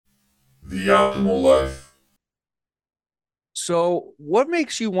the optimal life. So, what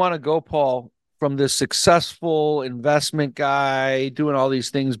makes you want to go, Paul, from this successful investment guy doing all these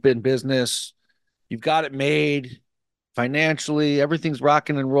things in business? You've got it made financially, everything's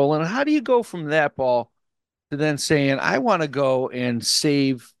rocking and rolling. How do you go from that, Paul, to then saying, I want to go and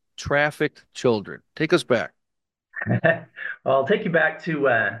save trafficked children? Take us back. Well, I'll take you back to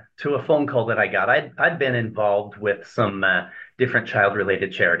a phone call that I got. I'd been involved with some different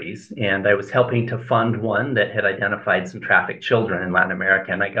child-related charities, and I was helping to fund one that had identified some trafficked children in Latin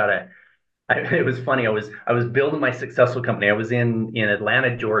America. And it was funny. I was building my successful company. I was in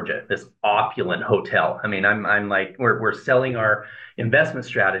Atlanta, Georgia, this opulent hotel. I mean, I'm like we're selling our investment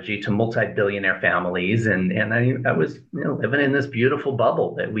strategy to multi-billionaire families, and I was living in this beautiful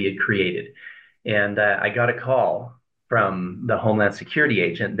bubble that we had created. And I got a call from the Homeland Security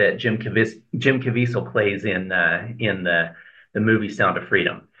agent that Jim Caviezel plays in the movie Sound of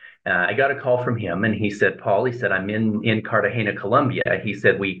Freedom. I got a call from him, and he said, "Paul," he said, "I'm in Cartagena, Colombia." He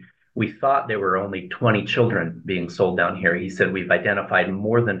said, "We thought there were only 20 children being sold down here." He said, "We've identified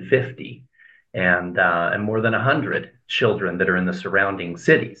more than 50 and more than 100 children that are in the surrounding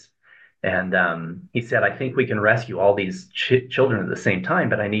cities." And he said, "I think we can rescue all these children at the same time,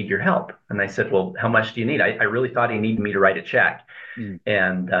 but I need your help." And I said, "Well, how much do you need?" I really thought he needed me to write a check. Mm.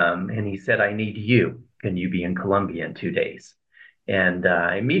 And he said, "I need you. Can you be in Colombia in 2 days?" And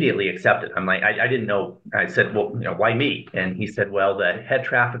I immediately accepted. I'm like, I didn't know. I said, "Well, why me?" And he said, "Well, the head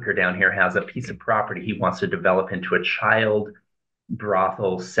trafficker down here has a piece of property he wants to develop into a child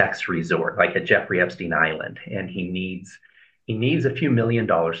brothel sex resort, like a Jeffrey Epstein Island, and he needs a few $1 million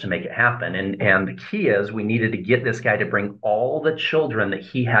to make it happen. And the key is we needed to get this guy to bring all the children that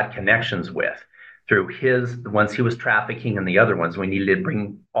he had connections with through the ones he was trafficking and the other ones. We needed to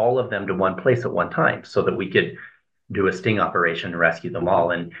bring all of them to one place at one time so that we could do a sting operation and rescue them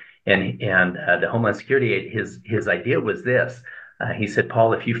all." And the Homeland Security, his idea was this. He said,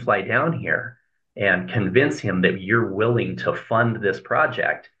 "Paul, if you fly down here and convince him that you're willing to fund this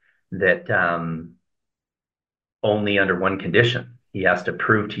project, that only under one condition. He has to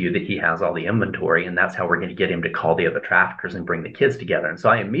prove to you that he has all the inventory, and that's how we're going to get him to call the other traffickers and bring the kids together." And so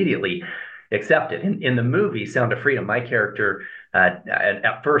I immediately accepted. In the movie Sound of Freedom, my character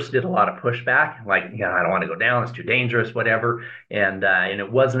at first did a lot of pushback, like, "I don't want to go down; it's too dangerous, whatever." And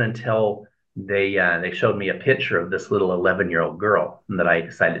it wasn't until they showed me a picture of this little 11-year-old girl that I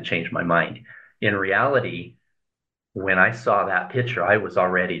decided to change my mind. In reality, when I saw that picture, I was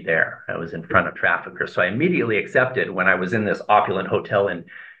already there. I was in front of traffickers. So I immediately accepted when I was in this opulent hotel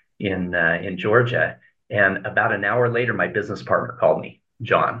in Georgia. And about an hour later, my business partner called me,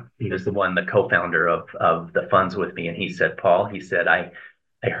 John. He was the co-founder of the funds with me. And he said, "Paul," he said, I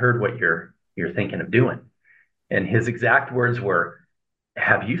heard what you're thinking of doing." And his exact words were,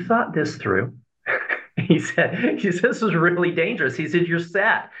 "Have you thought this through?" He said, "This is really dangerous." He said, "You're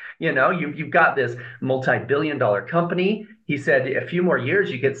set. You've got this multi-billion-dollar company." He said, "A few more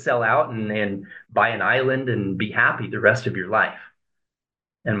years, you could sell out and buy an island and be happy the rest of your life."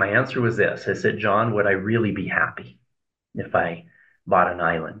 And my answer was this. I said, "John, would I really be happy if I bought an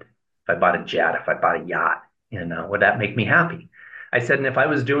island, if I bought a jet, if I bought a yacht? Would that make me happy?" I said, "And if I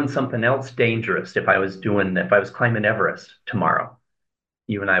was doing something else dangerous, if I was climbing Everest tomorrow,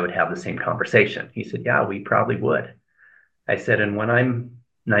 you and I would have the same conversation?" He said, "Yeah, we probably would." I said, "And when I'm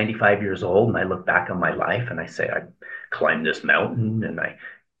 95 years old and I look back on my life and I say I climbed this mountain and I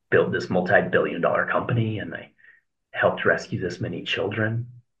built this multi-billion-dollar company and I helped rescue this many children,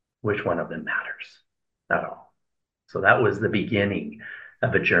 which one of them matters at all?" So that was the beginning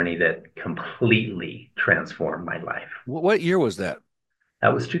of a journey that completely transformed my life. What year was that?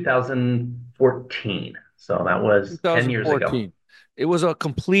 That was 2014. So that was 10 years ago. 2014. It was a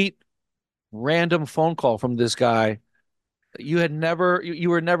complete random phone call from this guy. You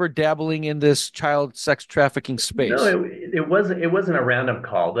were never dabbling in this child sex trafficking No, space. it wasn't a random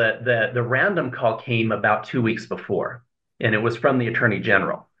call. The random call came about 2 weeks before, and it was from the Attorney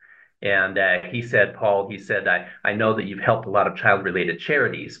General. And he said, "Paul," he said, I know that you've helped a lot of child-related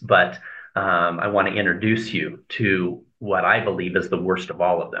charities, but I want to introduce you to what I believe is the worst of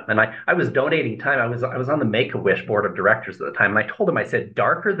all of them." And I was donating time. I was on the Make-A-Wish board of directors at the time, and I told him, I said,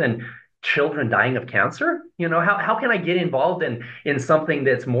 "Darker than children dying of cancer? How can I get involved in something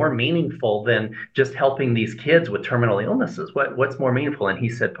that's more meaningful than just helping these kids with terminal illnesses? What's more meaningful?" And he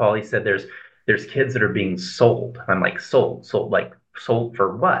said, "Paul," he said, there's kids that are being sold." I'm like, sold, like sold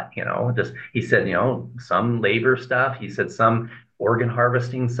for what? Just he said, some labor stuff. He said some organ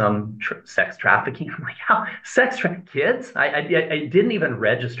harvesting, some sex trafficking. I'm like, how kids? I didn't even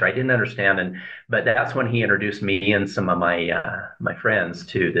register. I didn't understand. But that's when he introduced me and some of my friends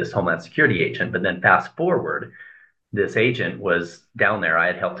to this Homeland Security agent. But then fast forward, this agent was down there. I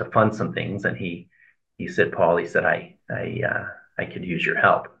had helped to fund some things, and he said, Paul, he said, I could use your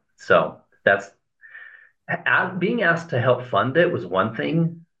help. So that's being asked to help fund it was one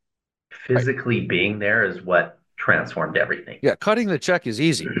thing. Right. Physically being there is what transformed everything. Yeah, cutting the check is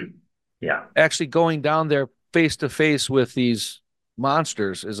easy. Yeah. Actually going down there face to face with these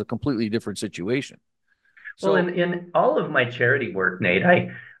monsters is a completely different situation. Well, So, in all of my charity work, Nate,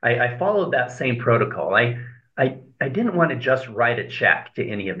 I followed that same protocol. I didn't want to just write a check to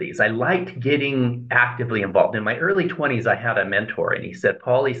any of these. I liked getting actively involved. In my early 20s, I had a mentor, and he said,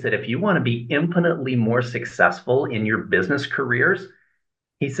 Paul, he said, if you want to be infinitely more successful in your business careers,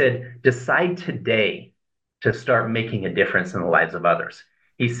 he said, decide today to start making a difference in the lives of others.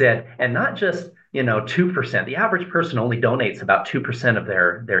 He said, and not just, 2%. The average person only donates about 2% of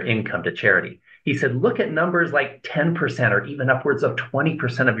their income to charity. He said, look at numbers like 10% or even upwards of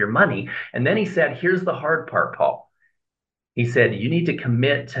 20% of your money. And then he said, here's the hard part, Paul. He said, you need to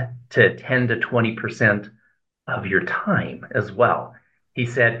commit to 10 to 20% of your time as well. He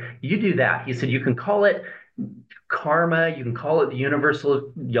said, you do that. He said, you can call it karma, you can call it the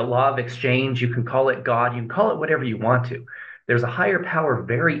universal law of exchange, you can call it God, you can call it whatever you want to. There's a higher power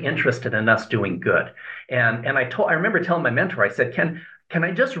very interested in us doing good. And I remember telling my mentor, I said, can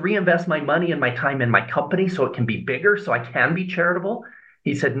I just reinvest my money and my time in my company so it can be bigger, so I can be charitable?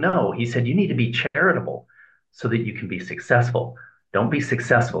 He said, no. He said, you need to be charitable so that you can be successful. Don't be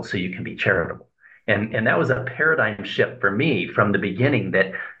successful so you can be charitable. And that was a paradigm shift for me from the beginning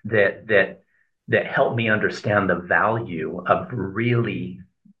that that that helped me understand the value of really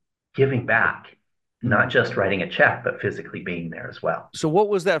giving back, not just writing a check, but physically being there as well. so what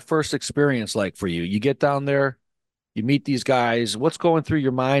was that first experience like for you? You get down there, you meet these guys. What's going through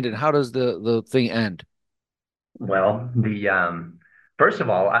your mind, and how does the thing end? Well, the first of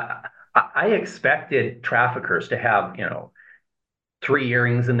all, I expected traffickers to have, 3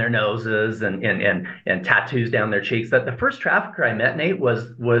 earrings in their noses and tattoos down their cheeks. That the first trafficker I met, Nate,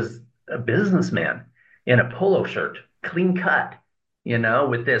 was a businessman in a polo shirt, clean cut,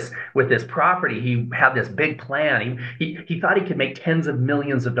 with this property. He had this big plan. He thought he could make tens of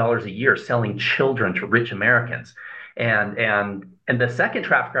millions of dollars a year selling children to rich Americans. And the second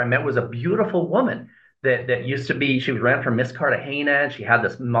trafficker I met was a beautiful woman that used to be, she ran for Miss Cartagena, and she had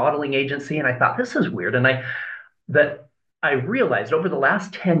this modeling agency. And I thought, this is weird. That I realized over the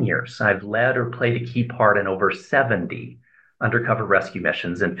last 10 years, I've led or played a key part in over 70 undercover rescue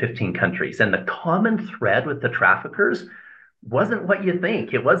missions in 15 countries. And the common thread with the traffickers wasn't what you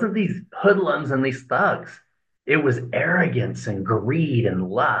think. It wasn't these hoodlums and these thugs. It was arrogance and greed and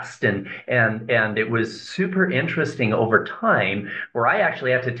lust. And it was super interesting over time where I actually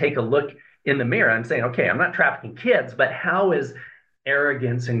had to take a look in the mirror. I'm saying, okay, I'm not trafficking kids, but how is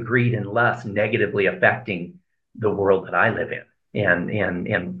arrogance and greed and lust negatively affecting the world that I live in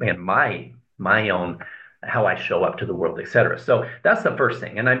and my own how I show up to the world, etc. So that's the first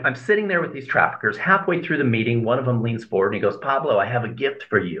thing. And I'm sitting there with these traffickers. Halfway through the meeting, one of them leans forward and he goes, Pablo, I have a gift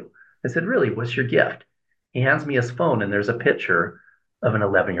for you. I said, really? What's your gift? He hands me his phone, and there's a picture of an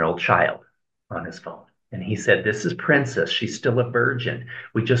 11-year-old child on his phone. And he said, this is Princess. She's still a virgin.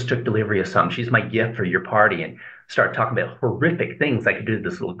 We just took delivery of some. She's my gift for your party. And start talking about horrific things I could do to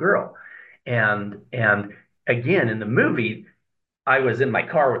this little girl. And again, in the movie, I was in my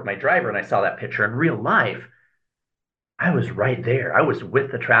car with my driver and I saw that picture. In real life, I was right there. I was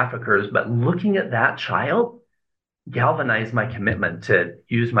with the traffickers, but looking at that child galvanized my commitment to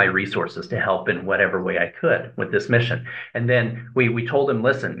use my resources to help in whatever way I could with this mission. And then we told him,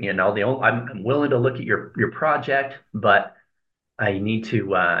 listen, I'm willing to look at your project, but I need to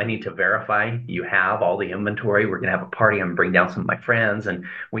verify you have all the inventory. We're gonna have a party. I'm gonna bring down some of my friends, and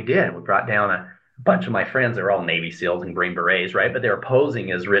we did. We brought down a bunch of my friends. They're all Navy SEALs and Green Berets, right? But they were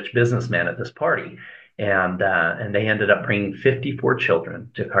posing as rich businessmen at this party, and they ended up bringing 54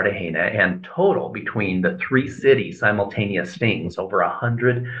 children to Cartagena, and total between the three cities simultaneous stings over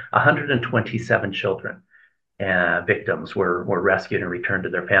 127 children victims were rescued and returned to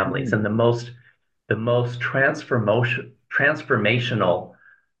their families. And the most transformational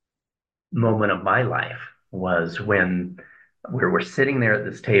moment of my life was when we were sitting there at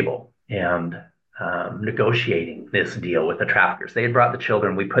this table and negotiating this deal with the traffickers. They had brought the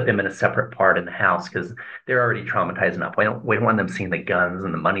children. We put them in a separate part in the house because they're already traumatized enough. We don't want them seeing the guns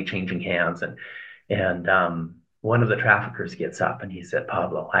and the money changing hands. And one of the traffickers gets up and he said,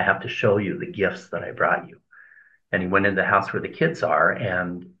 Pablo, I have to show you the gifts that I brought you. And he went into the house where the kids are,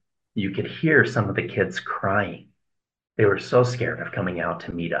 and you could hear some of the kids crying. They were so scared of coming out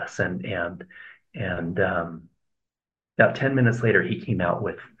to meet us. And about 10 minutes later, he came out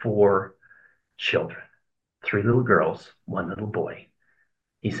with four children, three little girls, one little boy.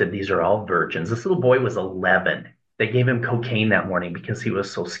 He said, these are all virgins. This little boy was 11. They gave him cocaine that morning because he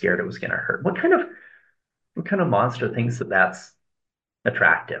was so scared it was going to hurt. What kind of monster thinks that that's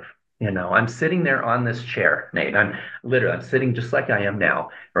attractive? I'm sitting there on this chair, Nate. I'm sitting just like I am now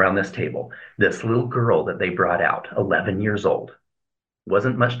around this table. This little girl that they brought out, 11 years old,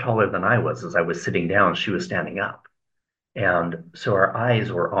 wasn't much taller than I was. As I was sitting down, she was standing up. And so our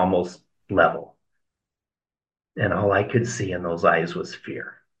eyes were almost level. And all I could see in those eyes was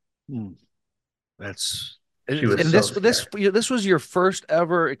fear. Hmm. That's She and was so scared. this was your first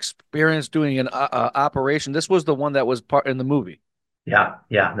ever experience doing an operation. This was the one that was part in the movie. Yeah,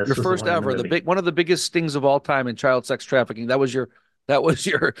 yeah, Your this was the first one in the ever, the movie. big one of the biggest stings of all time in child sex trafficking. That was your welcome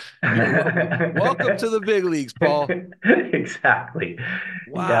to the big leagues, Paul. Exactly. Yes,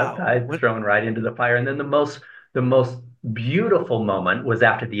 Wow. I thrown right into the fire. And then the most beautiful moment was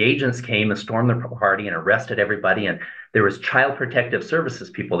after the agents came and stormed the party and arrested everybody. And there was child protective services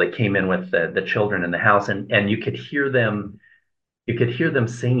people that came in with the children in the house, and you could hear them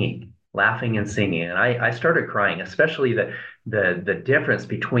singing, laughing and singing. And I started crying, especially the difference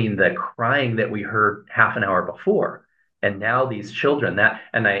between the crying that we heard half an hour before and now these children that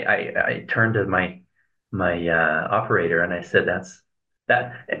and I turned to my operator and I said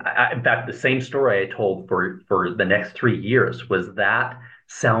in fact the same story I told for the next 3 years was that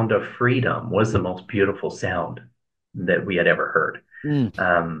sound of freedom was the most beautiful sound that we had ever heard.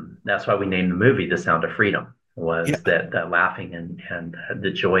 Mm, That's why we named the movie The Sound of Freedom, was yeah. that the laughing and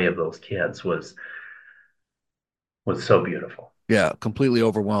the joy of those kids was so beautiful. Yeah. Completely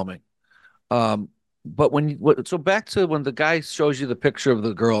overwhelming. Um, but so back to when the guy shows you the picture of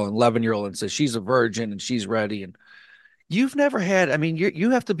the girl, an 11-year-old, and says she's a virgin and she's ready. And you've never had, I mean, you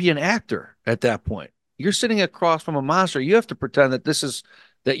have to be an actor at that point. You're sitting across from a monster. You have to pretend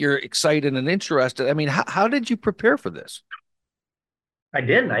that you're excited and interested. I mean, how did you prepare for this? I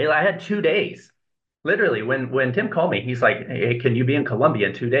didn't. I had 2 days. Literally, when Tim called me, he's like, "Hey, can you be in Colombia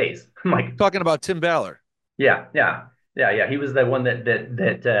in 2 days?" I'm like, Talking about Tim Ballard. "Yeah, yeah, yeah, yeah." He was the one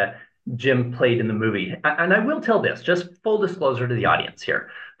that Jim played in the movie. And I will tell this, just full disclosure to the audience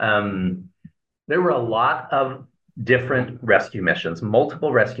here. Um, there were a lot of different rescue missions,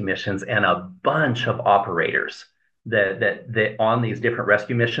 multiple rescue missions, and a bunch of operators that on these different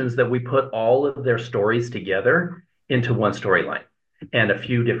rescue missions that we put all of their stories together into one storyline and a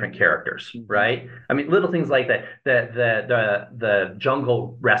few different characters, Mhm. right? I mean, little things like that. The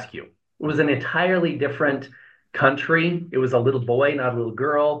jungle rescue was an entirely different country. It was a little boy, not a little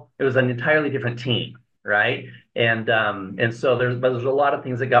girl. It was an entirely different team, right? And so there's a lot of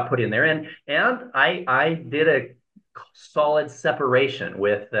things that got put in there, and I did a solid separation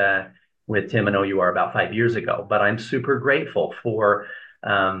with Tim and OUR about 5 years ago. But I'm super grateful for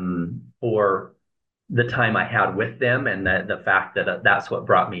the time I had with them and the fact that that's what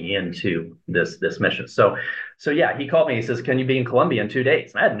brought me into this mission. So yeah, he called me. He says, "Can you be in Colombia in 2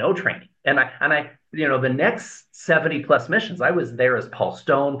 days?" And I had no training, and I the next 70 plus missions, I was there as Paul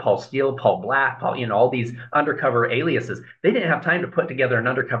Stone, Paul Steele, Paul Black, Paul, all these undercover aliases. They didn't have time to put together an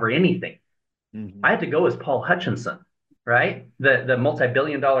undercover anything. Mhm. I had to go as Paul Hutchinson, right? The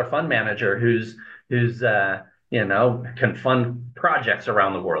multi-billion-dollar fund manager who's can fund projects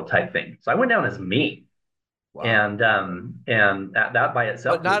around the world type thing. So I went down as me, Wow. and that by But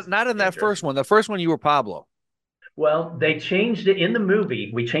itself not was not in that dangerous. first one. The first one you were Pablo. Well, they changed it in the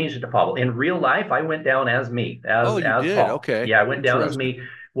movie. We changed it to Paul. In real life, I went down as me, Oh, as you as did. Paul. Okay. Yeah, I went down as Interesting. me.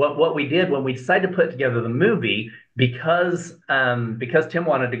 What we did when we decided to put together the movie, because Tim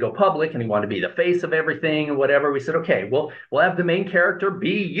wanted to go public and he wanted to be the face of everything and whatever, we said, okay, we'll have the main character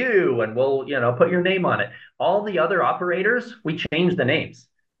be you, and we'll put your name on it. All the other operators, we changed the names.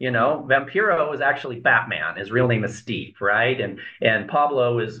 Vampiro is actually Batman. His real name is Steve, right? And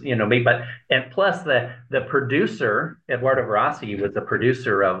Pablo is me, but and plus the producer Eduardo Verassi was the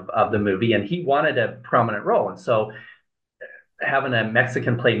producer of the movie, and he wanted a prominent role, and so having a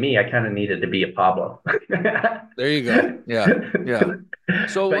Mexican play me, I kind of needed to be a Pablo. There you go. Yeah. Yeah.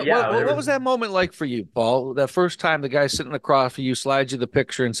 So But yeah, there what was was that moment like for you, Paul? That first time the guy sitting across from you slides you the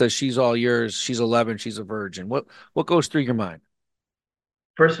picture and says she's all yours. She's 11. She's a virgin. What goes through your mind?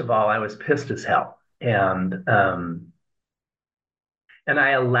 first of all, I was pissed as hell, and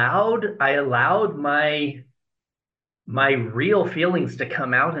I allowed my real feelings to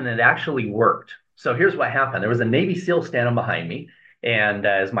come out, and it actually worked. So here's what happened. There was a Navy SEAL standing behind me, and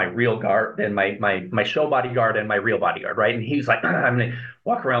as my real guard and my show bodyguard and my real bodyguard, right? And he's like, I'm gonna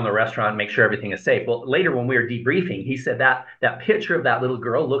walk around the restaurant and make sure everything is safe. Well, later when we were debriefing, he said that picture of that little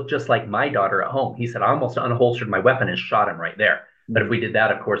girl looked just like my daughter at home. He said I almost unholstered my weapon and shot him right there. But if we did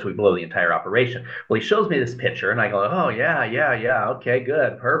that, of course, we blow the entire operation. Well, he shows me this picture, and I go, "Oh yeah, yeah, yeah. Okay,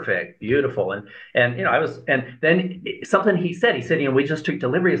 good, perfect, beautiful." And I was, and then something he said, we just took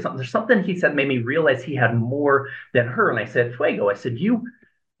delivery of something. There's something he said made me realize he had more than her. And I said, Fuego, I said, you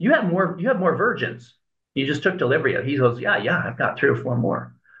have more virgins. You just took delivery of. He goes, yeah, yeah, I've got 3 or 4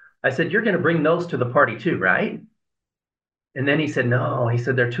 more. I said, you're going to bring those to the party too, right? And then he said, no, he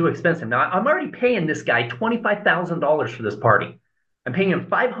said, they're too expensive. Now, I'm already paying this guy $25,000 for this party. I'm paying him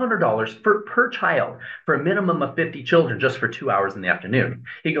 $500 per child for a minimum of 50 children just for 2 hours in the afternoon.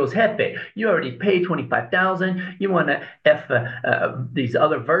 He goes, Hefe, you already paid 25,000. You want to F these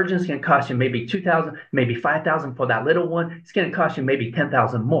other virgins? It's going to cost you maybe 2,000, maybe 5,000 for that little one. It's going to cost you maybe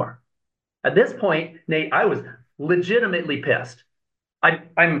 10,000 more. At this point, Nate, I was legitimately pissed.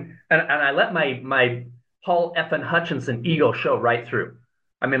 And I let my Paul F. Hutchinson ego show right through.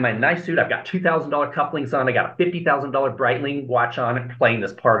 I'm in my nice suit. I've got $2,000 cufflinks on. I got a $50,000 Breitling watch on, playing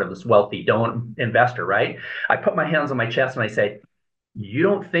this part of this wealthy don't investor, right? I put my hands on my chest and I say, "You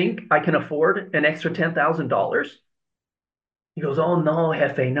don't think I can afford an extra $10,000?" He goes, "Oh no,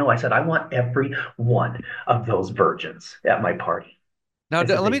 Hefe, no." I said, "I want every one of those virgins at my party." Now, I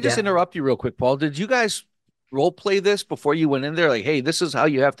said, let "They me just get interrupt you real quick, Paul. Did you guys role play this before you went in there? Like, hey, this is how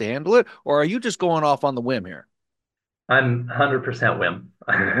you have to handle it, or are you just going off on the whim here? I'm 100% whim.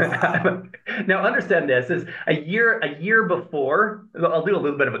 Wow. Now, understand this is a year before. I'll do a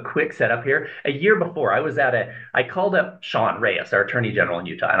little bit of a quick setup here. A year before, I called up Sean Reyes, our Attorney General in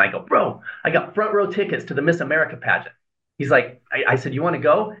Utah, and I go, bro, I got front row tickets to the Miss America pageant. He's like, I said, you want to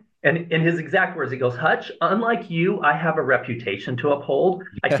go? And in his exact words, he goes, Hutch, unlike you, I have a reputation to uphold.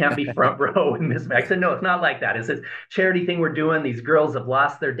 I can't be front row in Miss America. I said, no, it's not like that. It's this charity thing we're doing. These girls have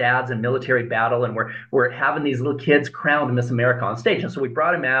lost their dads in military battle, and we're having these little kids crowned Miss America on stage. And so we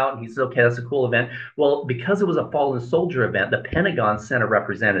brought him out, and he said, okay, that's a cool event. Well, because it was a fallen soldier event, the Pentagon sent a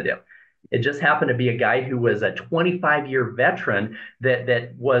representative. It just happened to be a guy who was a 25-year veteran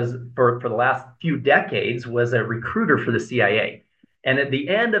that was for the last few decades was a recruiter for the CIA. And at the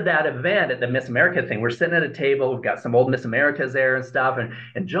end of that event, at the Miss America thing, we're sitting at a table. We've got some old Miss Americas there and stuff.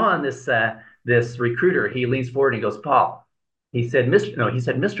 And John, this recruiter, he leans forward and he goes, Paul, he said,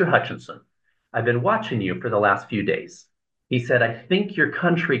 Mr. Hutchinson, I've been watching you for the last few days. He said, I think your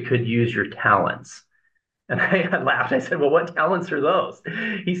country could use your talents. And I laughed. I said, well, what talents are those?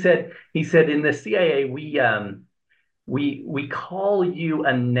 He said, in the CIA, we call you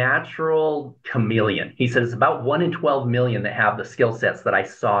a natural chameleon. He said it's about 1 in 12 million that have the skill sets that I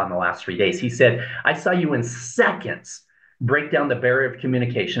saw in the last 3 days. He said, I saw you in seconds break down the barrier of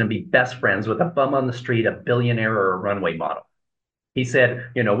communication and be best friends with a bum on the street, a billionaire, or a runway model. He said,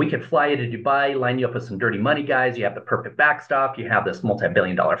 we could fly you to Dubai, line you up with some dirty money guys. You have the perfect backstop. You have this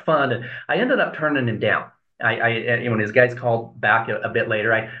multi-billion-dollar fund. And I ended up turning him down. When his guys called back a bit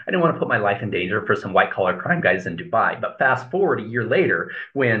later, I didn't want to put my life in danger for some white collar crime guys in Dubai. But fast forward a year later,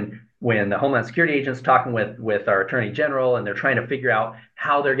 when the Homeland Security agent's talking with our Attorney General and they're trying to figure out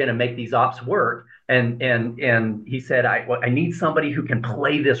how they're going to make these ops work, and he said, I need somebody who can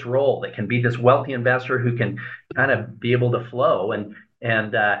play this role, that can be this wealthy investor who can kind of be able to flow. And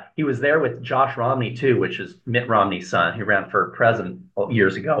he was there with Josh Romney too, which is Mitt Romney's son, who ran for president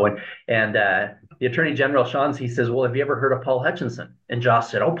years ago. And the Attorney General Sean, he says, well, have you ever heard of Paul Hutchinson? And Josh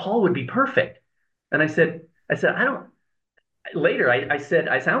said, oh, Paul would be perfect. And I said, I don't. Later, I said,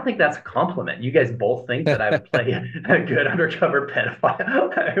 I don't think that's a compliment. You guys both think that I would play a good undercover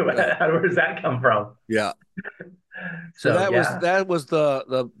pedophile. Yeah. Where does that come from? Yeah. So So yeah, that was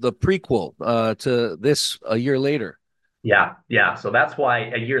the prequel to this a year later. yeah, yeah. So that's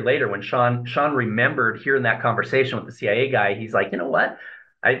why a year later, when Sean remembered hearing that conversation with the CIA guy, he's like, you know what?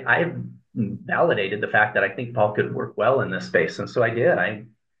 I validated the fact that I think Paul could work well in this space, and so I did.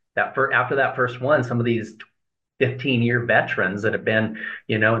 After that first one, some of these 15-year veterans that have been,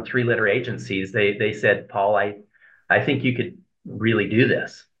 in three-letter agencies, they said, Paul, I think you could really do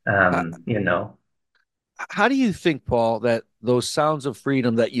this. How, how do you think, Paul, that those sounds of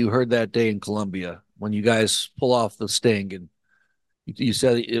freedom that you heard that day in Colombia when you guys pull off the sting and you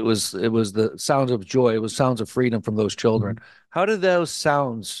said it was the sounds of joy, it was sounds of freedom from those children. How did those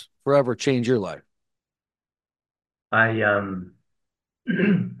sounds forever change your life? I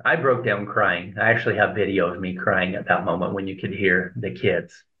I broke down crying. I actually have video of me crying at that moment when you could hear the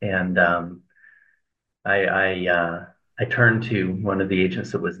kids. And I turned to one of the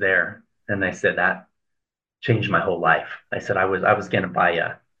agents that was there, and I said, changed my whole life. I said I was going to buy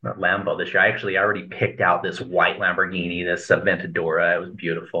a Lambo this year. I actually already picked out this white Lamborghini, this Aventador. It was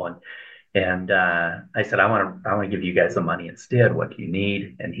beautiful, and I said I want to give you guys the money instead. What do you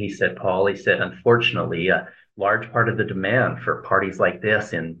need? And he said, Paul, he said, unfortunately, a large part of the demand for parties like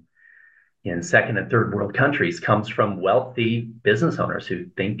this in second and third world countries comes from wealthy business owners who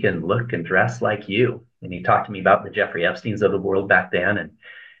think and look and dress like you. And he talked to me about the Jeffrey Epsteins of the world back then,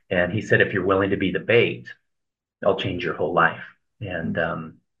 and he said, if you're willing to be the bait, I'll change your whole life. And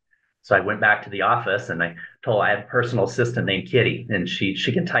so I went back to the office and I told I have a personal assistant named Kitty, and she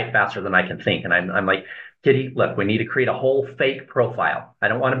can type faster than I can think. And I'm like, Kitty, look, we need to create a whole fake profile. I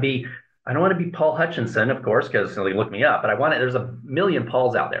don't want to be Paul Hutchinson, of course, because they look me up, but there's a million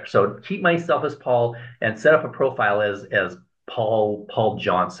Pauls out there. So keep myself as Paul and set up a profile as Paul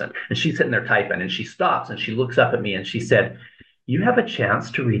Johnson. And she's sitting there typing and she stops and she looks up at me and she said, you have a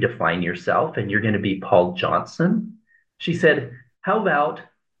chance to redefine yourself and you're going to be Paul Johnson. She said, how about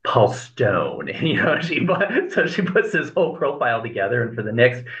Paul Stone? And, she puts this whole profile together. And for the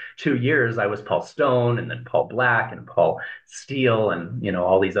next 2 years, I was Paul Stone and then Paul Black and Paul Steele and,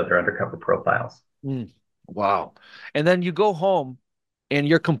 all these other undercover profiles. Mm. Wow. And then you go home and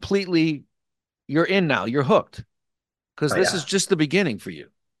you're in now, you're hooked because Oh, this is yeah. just the beginning for you.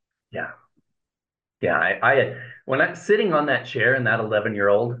 Yeah. Yeah. When I'm sitting on that chair and that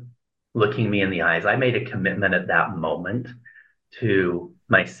 11-year-old looking me in the eyes, I made a commitment at that moment to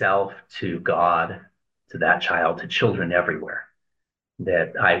myself, to God, to that child, to children everywhere,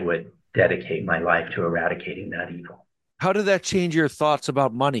 that I would dedicate my life to eradicating that evil. How did that change your thoughts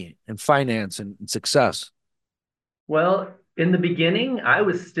about money and finance and success? Well, in the beginning, I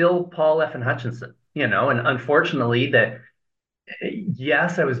was still Paul F. and Hutchinson, and unfortunately, that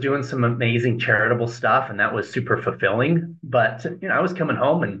yes, I was doing some amazing charitable stuff, and that was super fulfilling. But I was coming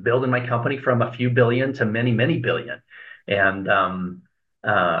home and building my company from a few billion to many, many billion. And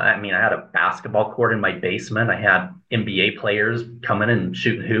I mean, I had a basketball court in my basement. I had NBA players coming and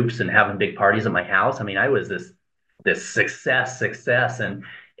shooting hoops and having big parties at my house. I mean, I was this success,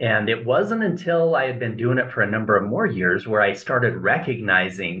 and it wasn't until I had been doing it for a number of more years where I started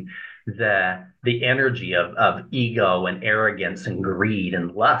recognizing the energy of ego and arrogance and greed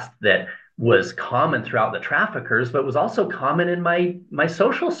and lust that was common throughout the traffickers, but was also common in my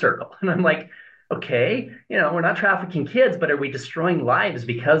social circle. And I'm like, okay, we're not trafficking kids, but are we destroying lives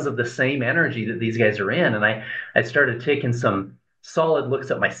because of the same energy that these guys are in? And I started taking some solid looks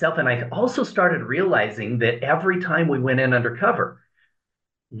at myself, and I also started realizing that every time we went in undercover,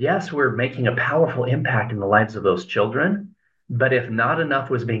 yes, we're making a powerful impact in the lives of those children. But if not enough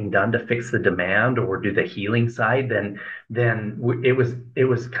was being done to fix the demand or do the healing side, then it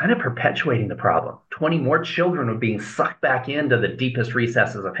was kind of perpetuating the problem. 20 more children were being sucked back into the deepest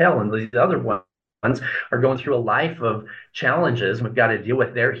recesses of hell, and these other ones are going through a life of challenges. And we've got to deal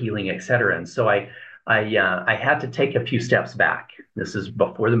with their healing, et cetera. And so I had to take a few steps back. This is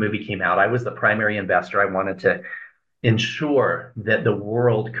before the movie came out. I was the primary investor. I wanted to ensure that the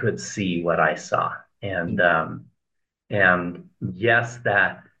world could see what I saw. And yes,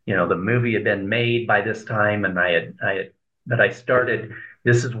 that the movie had been made by this time, and but I started.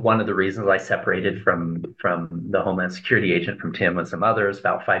 This is one of the reasons I separated from the Homeland Security agent, from Tim and some others.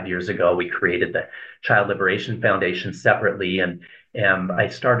 About 5 years ago, we created the Child Liberation Foundation separately, and I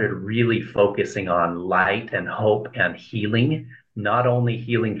started really focusing on light and hope and healing, not only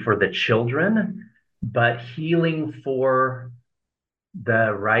healing for the children, but healing for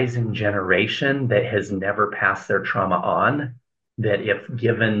the rising generation that has never passed their trauma on, that if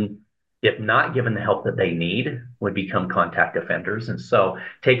not given the help that they need, would become contact offenders. And so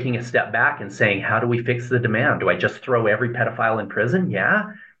taking a step back and saying, how do we fix the demand? Do I just throw every pedophile in prison?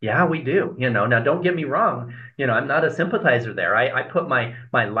 Yeah, we do. Now don't get me wrong. I'm not a sympathizer there. I put my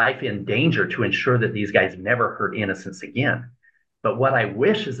life in danger to ensure that these guys never hurt innocents again. But what I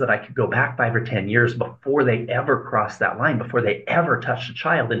wish is that I could go back 5 or 10 years before they ever crossed that line, before they ever touched a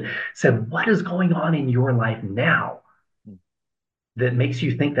child, and said, what is going on in your life now that makes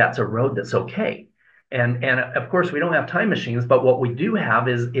you think that's a road that's okay? And of course, we don't have time machines, but what we do have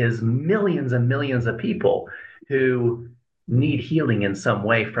is millions and millions of people who need healing in some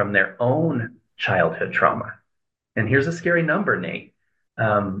way from their own childhood trauma. And here's a scary number, Nate.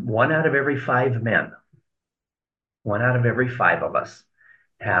 1 out of every 5 men, 1 out of every 5 of us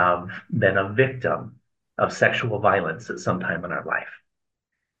have been a victim of sexual violence at some time in our life.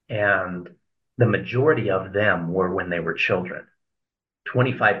 And the majority of them were when they were children.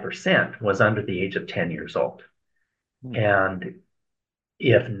 25% was under the age of 10 years old. Hmm. And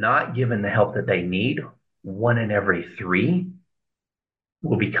if not given the help that they need, 1 in every 3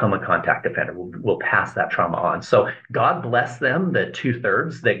 will become a contact offender, will pass that trauma on. So God bless them, the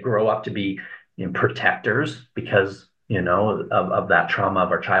 2/3 that grow up to be, protectors because, of that trauma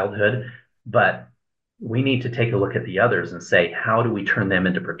of our childhood. But we need to take a look at the others and say, how do we turn them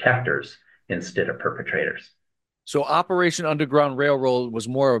into protectors instead of perpetrators? So Operation Underground Railroad was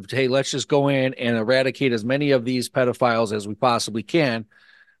more of, hey, let's just go in and eradicate as many of these pedophiles as we possibly can.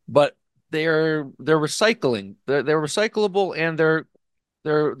 But they're recycling. They're recyclable, and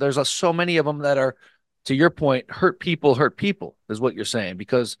there's so many of them that are, to your point, hurt people is what you're saying,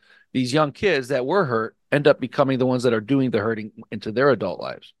 because these young kids that were hurt end up becoming the ones that are doing the hurting into their adult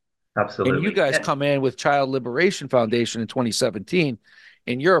lives. And you Absolutely. guys come in with Child Liberation Foundation in 2017,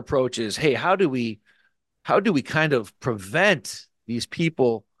 and your approach is, hey, how do we kind of prevent these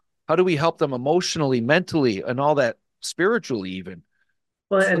people? How do we help them emotionally, mentally, and all that, spiritually even,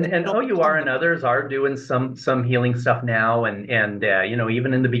 Well, so and they and don't OUR become and them? others are doing some healing stuff now, and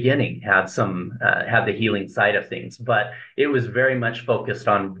even in the beginning had the healing side of things, but it was very much focused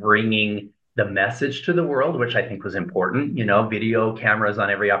on bringing the message to the world, which I think was important. Video cameras on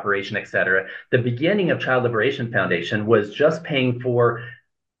every operation, et cetera. The beginning of Child Liberation Foundation was just paying for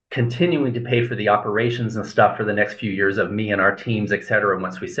continuing to pay for the operations and stuff for the next few years of me and our teams, et cetera.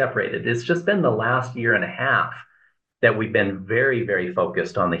 Once we separated, it's just been the last year and a half that we've been very, very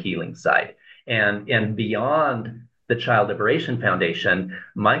focused on the healing side. And beyond the Child Liberation Foundation,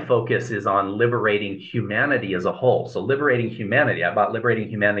 my focus is on liberating humanity as a whole. So liberating humanity, I bought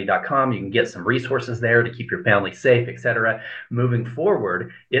liberatinghumanity.com. You can get some resources there to keep your family safe, et cetera. Moving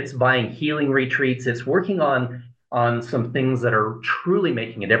forward, it's buying healing retreats. It's working on some things that are truly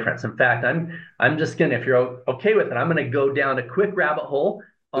making a difference. In fact, I'm just gonna, if you're okay with it, I'm gonna go down a quick rabbit hole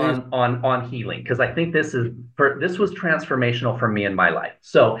Please. on healing, because I think this was transformational for me in my life.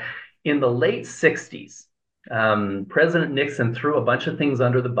 So in the late 60s, President Nixon threw a bunch of things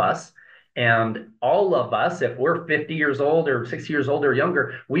under the bus. And all of us, if we're 50 years old or 60 years old or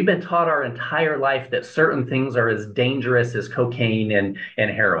younger, we've been taught our entire life that certain things are as dangerous as cocaine and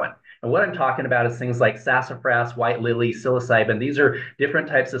heroin. And what I'm talking about is things like sassafras, white lily, psilocybin. These are different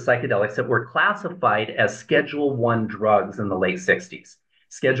types of psychedelics that were classified as Schedule 1 drugs in the late 60s.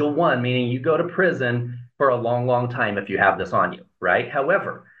 Schedule 1, meaning you go to prison for a long, long time if you have this on you, right?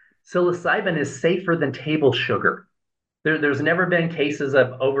 However, psilocybin is safer than table sugar. There's never been cases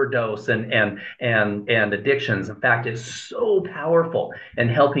of overdose and addictions. In fact, it's so powerful in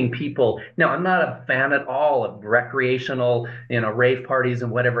helping people. Now, I'm not a fan at all of recreational, rave parties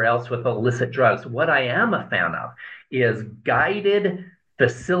and whatever else with illicit drugs. What I am a fan of is guided,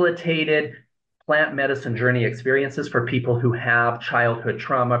 facilitated plant medicine journey experiences for people who have childhood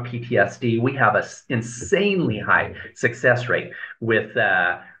trauma, PTSD. We have an insanely high success rate with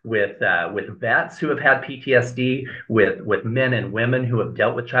vets who have had PTSD, with men and women who have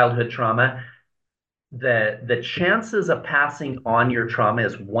dealt with childhood trauma. The chances of passing on your trauma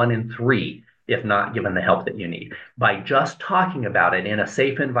is 1 in 3 if not given the help that you need. By just talking about it in a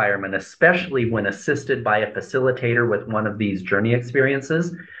safe environment, especially when assisted by a facilitator with one of these journey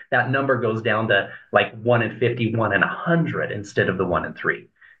experiences, that number goes down to like 1 in 50, 1 in 100 instead of the 1 in 3.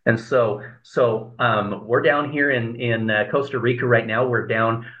 And so we're down here in Costa Rica right now. We're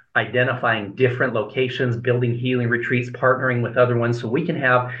down identifying different locations, building healing retreats, partnering with other ones, so we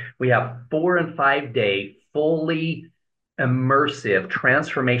have 4 and 5 day fully immersive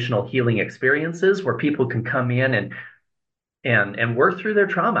transformational healing experiences where people can come in and work through their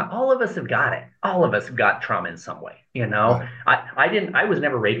trauma. All of us have got it. All of us have got trauma in some way. Right. I was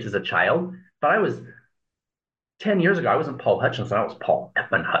never raped as a child, but I was 10 years ago, I wasn't Paul Hutchinson. I was Paul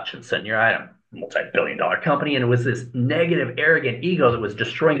Effin Hutchinson. You're at a multi-billion-dollar company. And it was this negative, arrogant ego that was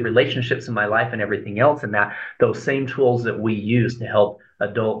destroying relationships in my life and everything else. And that those same tools that we use to help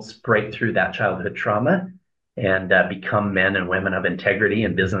adults break through that childhood trauma and become men and women of integrity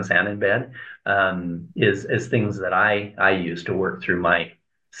in business and in bed is things that I use to work through my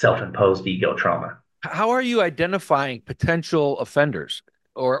self-imposed ego trauma. How are you identifying potential offenders,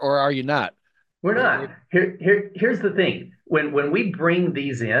 or are you not? We're Or not. Here's the thing. When we bring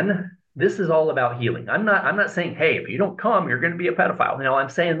these in, this is all about healing. I'm not saying, hey, if you don't come, you're going to be a pedophile. I'm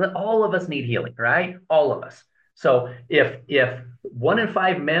saying that all of us need healing, right? All of us. So if 1 in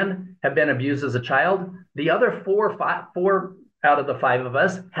 5 men have been abused as a child, the other four out of the 5 of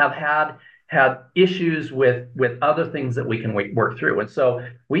us have had issues with other things that we can work through. And so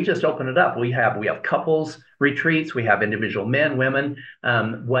we just open it up. We have couples retreats, we have individual men, women,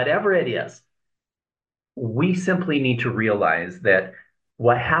 whatever it is. We simply need to realize that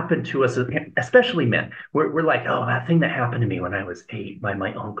what happened to us, especially men, we're like, oh, that thing that happened to me when I was 8 by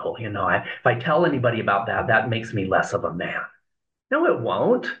my uncle, if I tell anybody about that, that makes me less of a man. No, it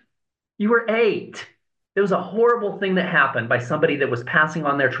won't. You were 8. It was a horrible thing that happened by somebody that was passing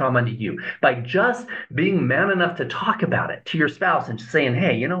on their trauma to you. By just being man enough to talk about it to your spouse and saying,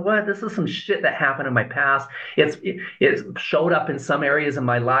 hey, you know what? This is some shit that happened in my past. It showed up in some areas of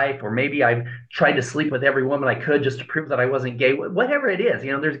my life, or maybe I've tried to sleep with every woman I could just to prove that I wasn't gay. Whatever it is,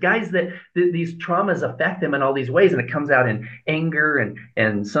 there's guys that these traumas affect them in all these ways, and it comes out in anger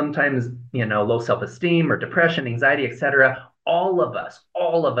and sometimes low self-esteem or depression, anxiety, etc. All of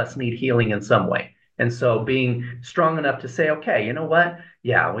us need healing in some way. And so being strong enough to say, okay, you know what?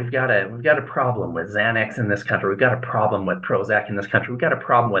 Yeah, we've got a problem with Xanax in this country. We've got a problem with Prozac in this country. We've got a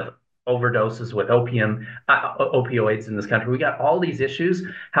problem with overdoses with opioids in this country. We got all these issues.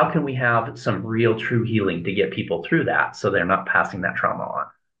 How can we have some real true healing to get people through that so they're not passing that trauma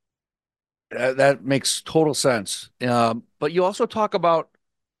on? That makes total sense. But you also talk about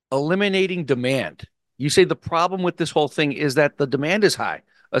eliminating demand. You say the problem with this whole thing is that the demand is high,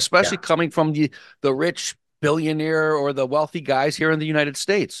 especially Yeah. coming from the rich billionaire or the wealthy guys here in the United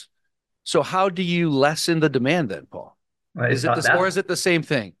States. So how do you lessen the demand then, Paul? Is it this or That's is it the same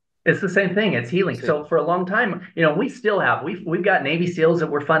thing? It's the same thing. It's healing. Same. So for a long time, we still have we've got Navy SEALs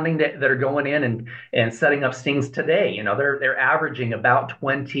that we're funding that are going in and setting up stings today. They're averaging about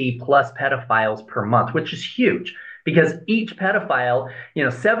 20 plus pedophiles per month, which is huge because each pedophile,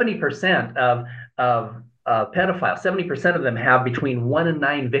 70% of pedophiles, 70% of them have between 1 and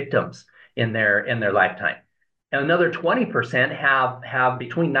 9 victims in their lifetime. And another 20% have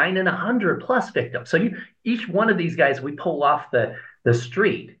between 9 and 100 plus victims. So each one of these guys we pull off the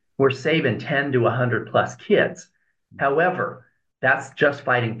street, we're saving 10 to 100 plus kids. However, that's just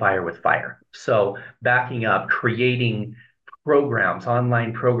fighting fire with fire. So backing up, creating programs,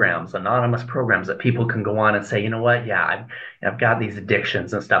 online programs, anonymous programs that people can go on and say, you know what? Yeah, I've got these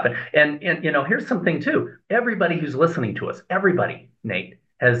addictions and stuff. And here's something too. Everybody who's listening to us, everybody, Nate,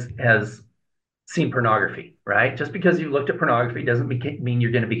 has seen pornography, right? Just because you looked at pornography doesn't mean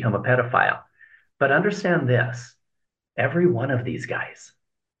you're going to become a pedophile. But understand this, every one of these guys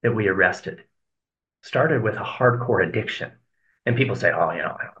that we arrested started with a hardcore addiction. And people say, oh, I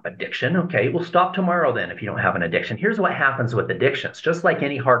don't have addiction. Okay, well, stop tomorrow then if you don't have an addiction. Here's what happens with addictions. Just like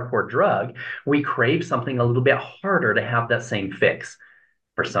any hardcore drug, we crave something a little bit harder to have that same fix.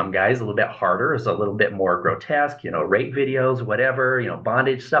 For some guys, a little bit harder is a little bit more grotesque, rape videos, whatever,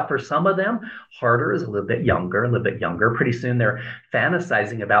 bondage stuff. For some of them, harder is a little bit younger, a little bit younger. Pretty soon they're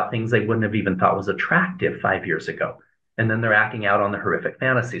fantasizing about things they wouldn't have even thought was attractive 5 years ago. And then they're acting out on the horrific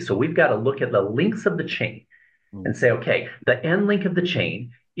fantasy. So we've got to look at the links of the chain Mm. and say, okay, the end link of the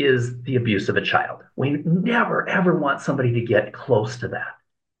chain is the abuse of a child. We never, ever want somebody to get close to that.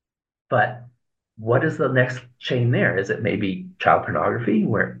 But what is the next chain there? Is it maybe child pornography,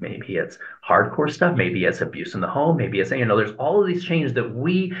 where maybe it's hardcore stuff, maybe it's abuse in the home, maybe it's there's all of these chains that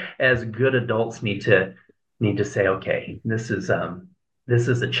we as good adults need to say, okay, this is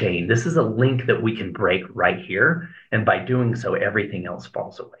a chain, this is a link that we can break right here, and by doing so, everything else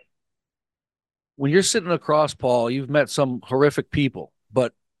falls away. When you're sitting across, Paul, you've met some horrific people,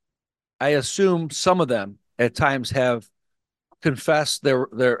 but I assume some of them at times have confessed their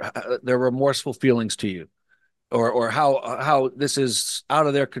remorseful feelings to you, or how this is out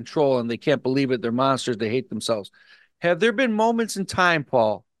of their control and they can't believe it. They're monsters. They hate themselves. Have there been moments in time,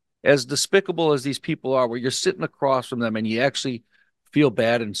 Paul, as despicable as these people are, where you're sitting across from them and you actually feel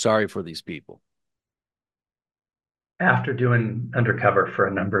bad and sorry for these people? After doing undercover for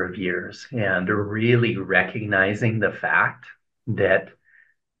a number of years and really recognizing the fact that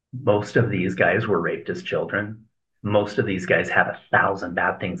most of these guys were raped as children. Most of these guys had 1,000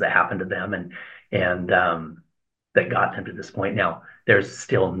 bad things that happened to them, and that got them to this point. Now, there's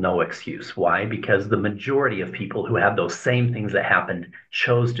still no excuse. Why? Because the majority of people who had those same things that happened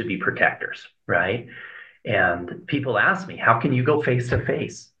chose to be protectors, right? And people ask me, how can you go face to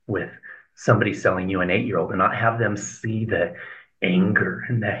face with somebody selling you an 8-year-old and not have them see the anger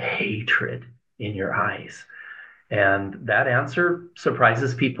and the hatred in your eyes? And that answer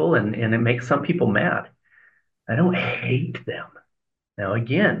surprises people and it makes some people mad. I don't hate them. Now,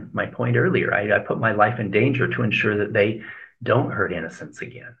 again, my point earlier, I put my life in danger to ensure that they don't hurt innocents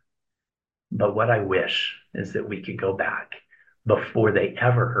again. But what I wish is that we could go back before they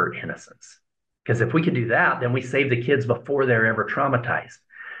ever hurt innocents. Because if we could do that, then we save the kids before they're ever traumatized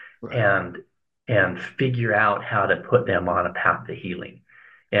Right. and and figure out how to put them on a path to healing.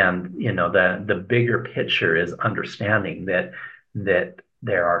 And the bigger picture is understanding that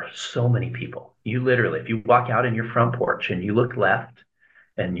there are so many people. You literally, if you walk out in your front porch and you look left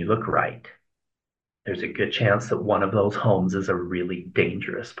and you look right, there's a good chance that one of those homes is a really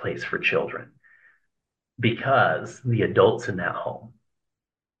dangerous place for children. because the adults in that home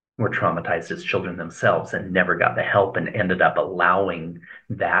were traumatized as children themselves and never got the help and ended up allowing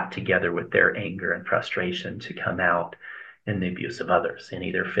that together with their anger and frustration to come out in the abuse of others in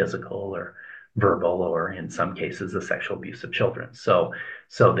either physical or verbal or in some cases the sexual abuse of children. So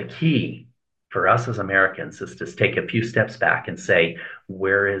the key for us as Americans is to take a few steps back and say,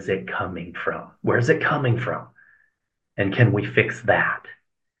 where is it coming from? Where's it coming from? And can we fix that?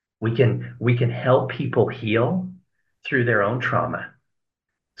 We can help people heal through their own trauma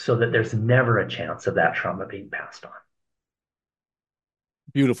so that there's never a chance of that trauma being passed on.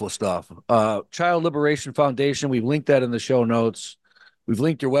 Beautiful stuff. Child Liberation Foundation. We've linked that in the show notes. We've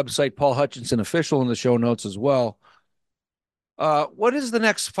linked your website, Paul Hutchinson Official, in the show notes as well. What does the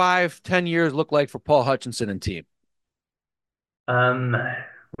next 5, 10 years look like for Paul Hutchinson and team? Um,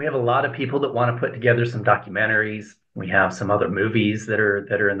 we have a lot of people that want to put together some documentaries. We have some other movies that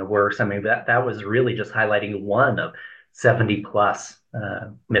are in the works. I mean, that was really just highlighting one of 70 plus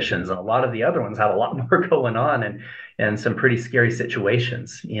missions, and a lot of the other ones had a lot more going on and some pretty scary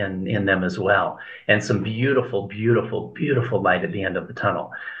situations in them as well, and some beautiful, beautiful, beautiful light at the end of the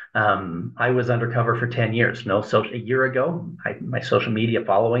tunnel. I was undercover for 10 years. No social, a year ago, my social media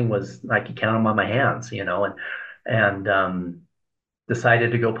following was I could count them on my hands, and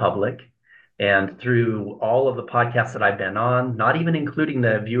decided to go public. And through all of the podcasts that I've been on, not even including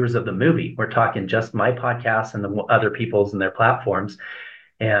the viewers of the movie, we're talking just my podcast and the other people's and their platforms,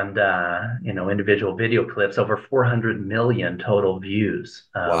 and individual video clips, over 400 million total views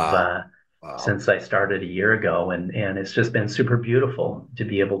of Wow. Wow. since I started a year ago, and it's just been super beautiful to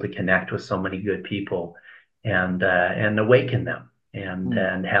be able to connect with so many good people and awaken them Hmm.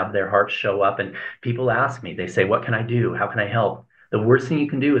 and have their hearts show up. And people ask me, they say, "What can I do? How can I help?" The worst thing you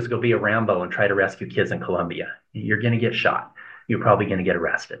can do is go be a Rambo and try to rescue kids in Colombia. You're going to get shot. You're probably going to get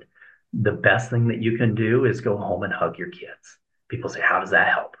arrested. The best thing that you can do is go home and hug your kids. People say, "How does that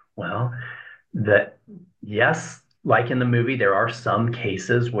help?" Well, that yes, like in the movie, there are some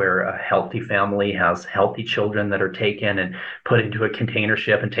cases where a healthy family has healthy children that are taken and put into a container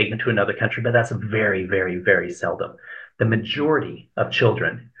ship and taken to another country, but that's very, very, very seldom. The majority of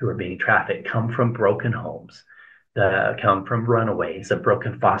children who are being trafficked come from broken homes, come from runaways, a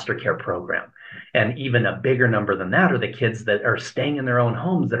broken foster care program. And even a bigger number than that are the kids that are staying in their own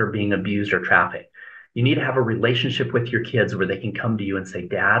homes that are being abused or trafficked. You need to have a relationship with your kids where they can come to you and say,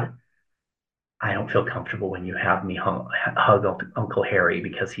 "Dad, I don't feel comfortable when you have me hug Uncle Harry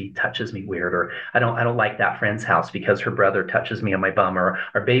because he touches me weird, or I don't like that friend's house because her brother touches me on my bum, or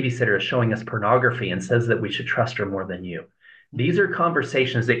our babysitter is showing us pornography and says that we should trust her more than you." These are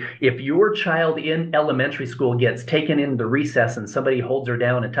conversations that if your child in elementary school gets taken in the recess and somebody holds her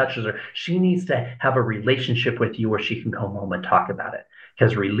down and touches her, she needs to have a relationship with you where she can come home and talk about it.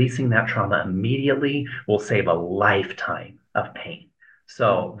 Because releasing that trauma immediately will save a lifetime of pain.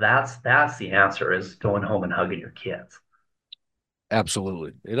 So that's the answer, is going home and hugging your kids.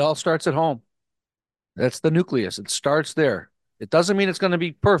 Absolutely. It all starts at home. That's the nucleus. It starts there. It doesn't mean it's going to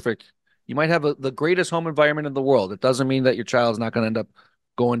be perfect. You might have the greatest home environment in the world. It doesn't mean that your child's not going to end up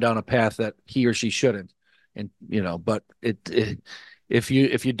going down a path that he or she shouldn't. And but if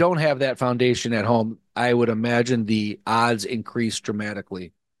you don't have that foundation at home, I would imagine the odds increase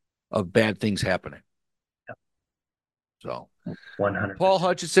dramatically of bad things happening. So, Paul 100%.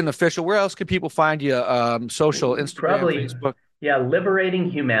 Hutchinson official. Where else can people find you? Social, Instagram, Probably, Facebook. yeah, liberating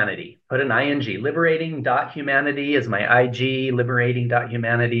humanity. Put an ing. Liberating.humanity is my IG.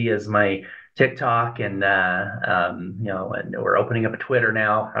 Liberating.humanity is my TikTok, and and we're opening up a Twitter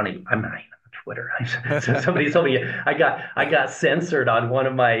now. I'm not even on Twitter. So somebody told me I got censored on one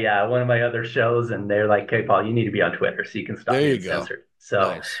of my other shows, and they're like, "Hey, Paul, you need to be on Twitter so you can stop There you being go. censored." So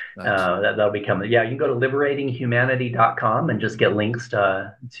Nice, nice. that'll be coming. Yeah, you can go to liberatinghumanity.com and just get links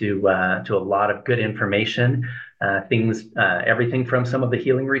to a lot of good information, things, everything from some of the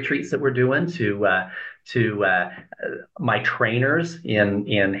healing retreats that we're doing to my trainers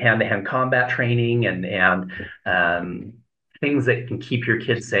in hand-to-hand combat training and things that can keep your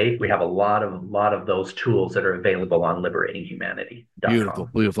kids safe. We have a lot of those tools that are available on Beautiful, liberatinghumanity.com.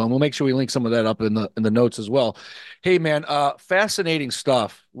 beautiful. And we'll make sure we link some of that up in the notes as well. Hey man, fascinating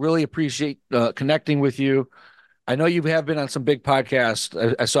stuff. Really appreciate connecting with you. I know you have been on some big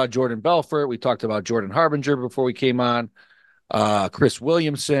podcasts. I saw Jordan Belfort. We talked about Jordan Harbinger before we came on. Chris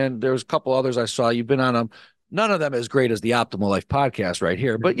Williamson. There was a couple others I saw. You've been on them. None of them as great as the Optimal Life podcast right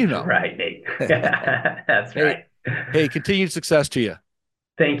here, but Right, Nate. That's hey, right. hey, continued success to you.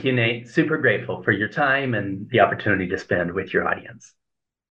 Thank you, Nate. Super grateful for your time and the opportunity to spend with your audience.